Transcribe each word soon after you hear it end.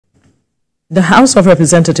The House of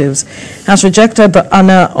Representatives has rejected the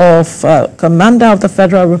honor of Commander of the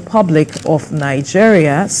Federal Republic of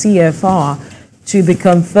Nigeria, CFR, to be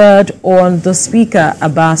conferred on the Speaker,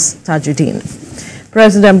 Abbas Tajudeen.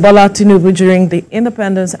 President Bola Tinubu, during the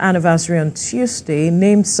Independence Anniversary on Tuesday,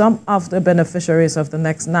 named some of the beneficiaries of the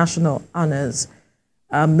next national honors.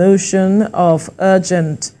 A motion of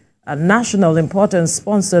urgent national importance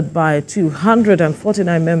sponsored by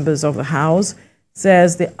 249 members of the House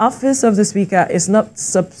says the office of the Speaker is not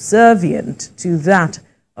subservient to that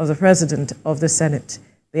of the President of the Senate.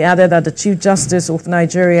 They added that the Chief Justice of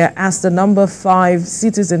Nigeria, as the number 5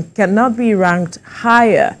 citizen, cannot be ranked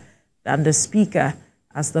higher than the Speaker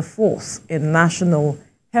as the 4th in national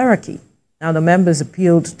hierarchy. Now, the members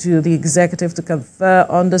appealed to the executive to confer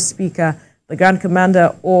on the Speaker the Grand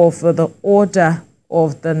Commander of the Order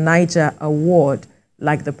of the Niger Award,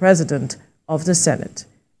 like the President of the Senate.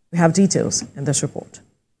 We have details in this report.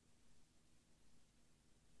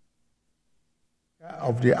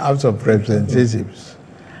 Of the House of Representatives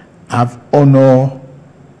have honor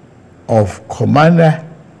of Commander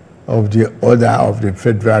of the Order of the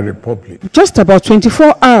Federal Republic. Just about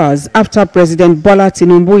 24 hours after President Bola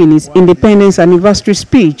Tinubu, in his Independence Anniversary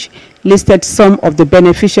speech, listed some of the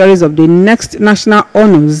beneficiaries of the next national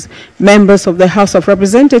honors, members of the House of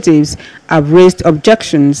Representatives have raised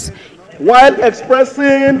objections. While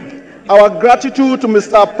expressing our gratitude to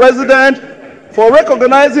Mr. President for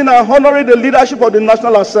recognizing and honoring the leadership of the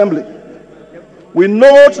National Assembly, we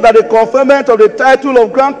note that the conferment of the title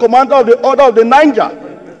of Grand Commander of the Order of the Niger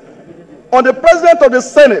on the President of the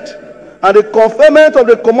Senate and the conferment of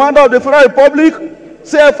the Commander of the Federal Republic,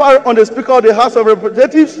 CFR, on the Speaker of the House of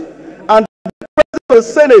Representatives, and the President of the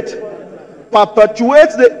Senate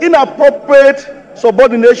perpetuates the inappropriate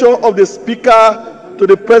subordination of the Speaker to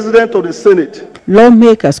the President of the Senate.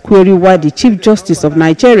 Lawmakers query why the Chief Justice of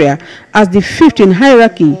Nigeria, as the 5th in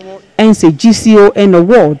hierarchy, earns a GCON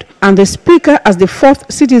award, and the Speaker, as the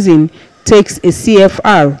 4th citizen, takes a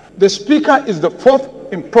CFR. The Speaker is the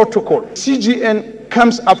 4th in protocol. CGN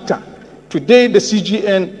comes after. Today, the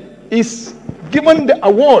CGN is given the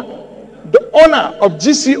award, the honor of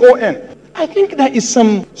GCON. I think there is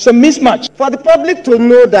some mismatch. For the public to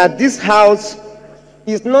know that this House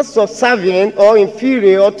is not subservient or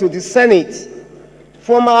inferior to the Senate,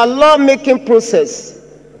 from our lawmaking process,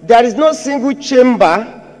 there is no single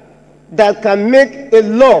chamber that can make a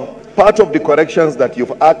law. Part of the corrections that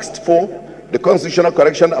you've asked for, the constitutional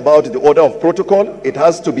correction about the order of protocol, it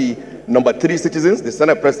has to be number 3 citizens, the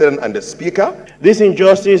Senate President and the Speaker. This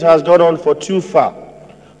injustice has gone on for too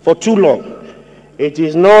long. It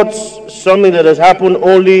is not something that has happened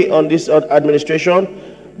only on this administration,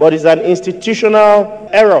 but it's an institutional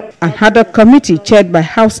error. Another committee chaired by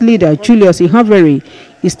House Leader Julius Ihoveri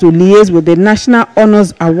is to liaise with the National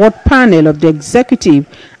Honors Award panel of the executive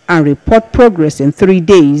and report progress in 3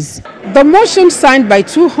 days. The motion, signed by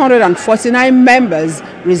 249 members,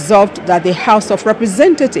 resolved that the House of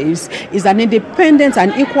Representatives is an independent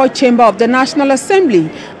and equal chamber of the National Assembly,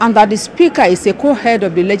 and that the Speaker is a co-head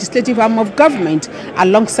of the legislative arm of government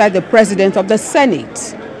alongside the President of the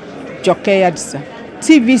Senate. Joke Yadisa,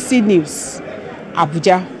 TVC News,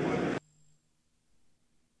 Abuja.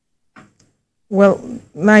 Well,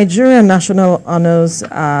 Nigerian national honors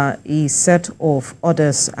are a set of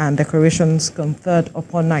orders and decorations conferred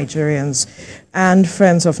upon Nigerians and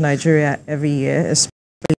friends of Nigeria every year,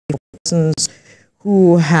 especially persons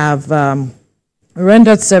who have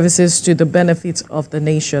rendered services to the benefit of the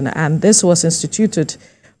nation. And this was instituted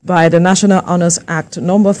by the National Honors Act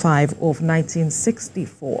No. 5 of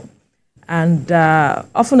 1964. And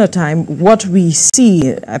often a time, what we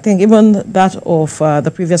see, I think even that of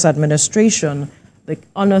the previous administration, the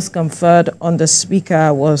honors conferred on the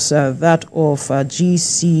Speaker was that of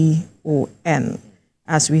GCON,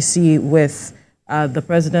 as we see with the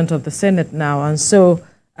President of the Senate now. And so,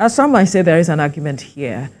 as some might say, there is an argument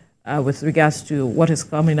here with regards to what is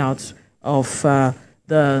coming out of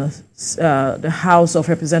the House of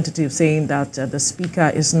Representatives, saying that the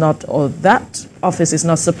Speaker is not, or that office is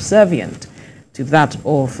not subservient to that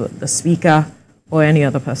of the Speaker or any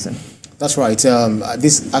other person. That's right.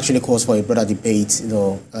 This actually calls for a broader debate,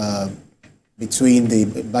 between the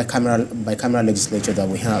bicameral legislature that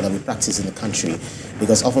we have, that we practice in the country,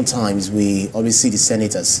 because oftentimes we always see the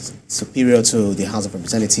Senate as superior to the House of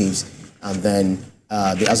Representatives, and then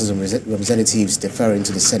the House of Representatives deferring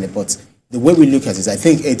to the Senate. But the way we look at it, I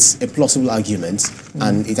think it's a plausible argument,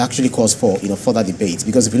 and it actually calls for further debate.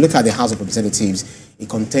 Because if you look at the House of Representatives, it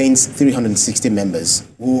contains 360 members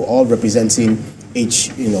who are all representing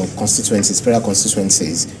each constituencies, federal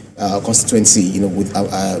constituencies, constituency,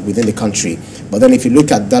 within the country. But then if you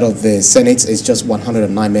look at that of the Senate, it's just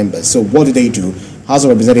 109 members. So what do? House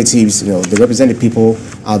of Representatives, they represent the people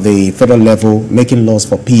at the federal level, making laws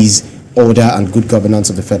for peace, order, and good governance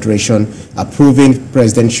of the Federation, approving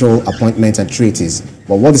presidential appointments and treaties.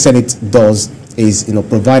 But what the Senate does is,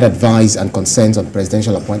 provide advice and consent on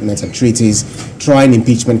presidential appointments and treaties, trying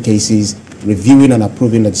impeachment cases, reviewing and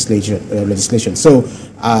approving legislation. So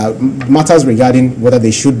matters regarding whether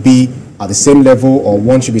they should be at the same level or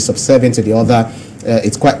one should be subservient to the other,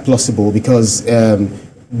 it's quite plausible, because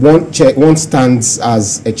one stands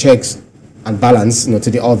as a checks and balance, to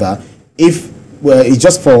the other. If it's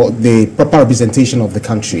just for the proper representation of the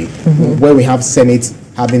country, where we have Senate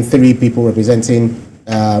having 3 people representing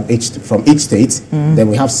from each state, then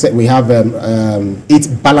we have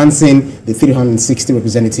it balancing the 360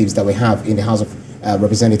 representatives that we have in the House of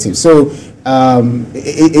Representatives. So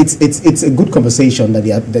it's a good conversation that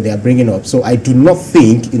they are bringing up. So I do not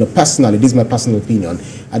think, personally, this is my personal opinion,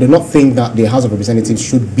 I do not think that the House of Representatives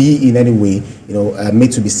should be in any way,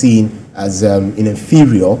 made to be seen as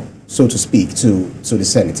inferior, so to speak, to the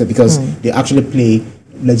Senate, because they actually play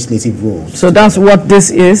legislative roles. So that's what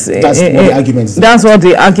this is. That's what the argument is. That's what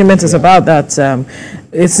the argument is about. That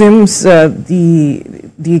it seems the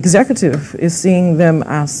executive is seeing them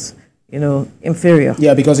as inferior.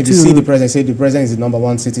 Yeah, because if you see the president, the president is the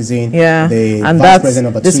 #1 citizen. Yeah, the and vice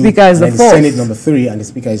president #2. The speaker is the 4th. The Senate #3, and the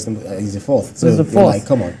speaker is the 4th. So the 4th. Like,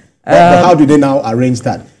 come on. But how do they now arrange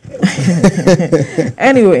that?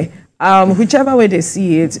 Anyway, whichever way they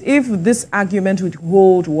see it, if this argument would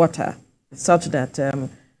hold water, such that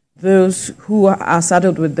those who are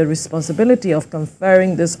saddled with the responsibility of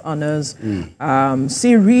conferring these honors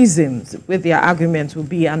see reasons with their arguments, will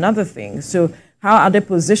be another thing. So how are they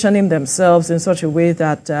positioning themselves in such a way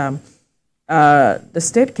that the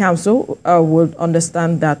State Council will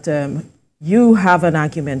understand that you have an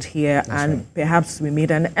argument here, and perhaps we made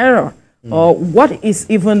an error? Or what is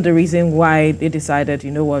even the reason why they decided,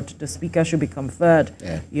 the speaker should be conferred,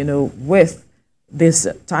 with this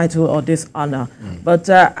title or this honor? But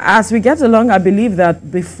as we get along, I believe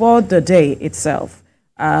that before the day itself,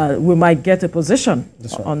 we might get a position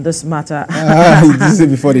on this matter. This is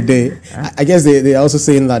before the day. I guess they are also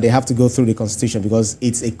saying that they have to go through the Constitution, because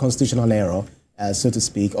it's a constitutional error, so to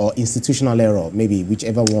speak, or institutional error, maybe,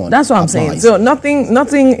 whichever one. That's what I'm saying. So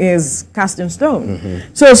nothing is cast in stone.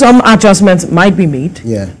 So some adjustments might be made.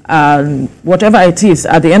 Whatever it is,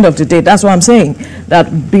 at the end of the day, that's what I'm saying.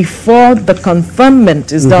 That before the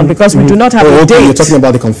conferment is done, because we do not have a date. You're talking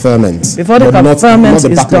about the conferment. Before the conferment is done. Not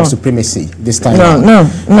the backlog supremacy this time. No.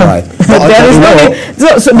 Right. There is no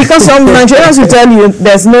date. So because some Nigerians will tell you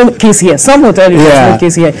there's no case here. Some will tell you there's no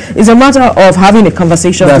case here. It's a matter of having a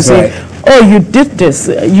conversation to say, oh, you did this,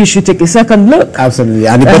 you should take a second look. Absolutely.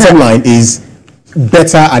 And the bottom line is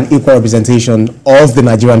better and equal representation of the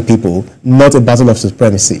Nigerian people, not a battle of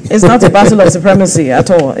supremacy. It's not a battle of supremacy at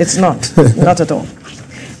all. It's not. Not at all.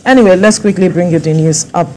 Anyway, let's quickly bring you the news up.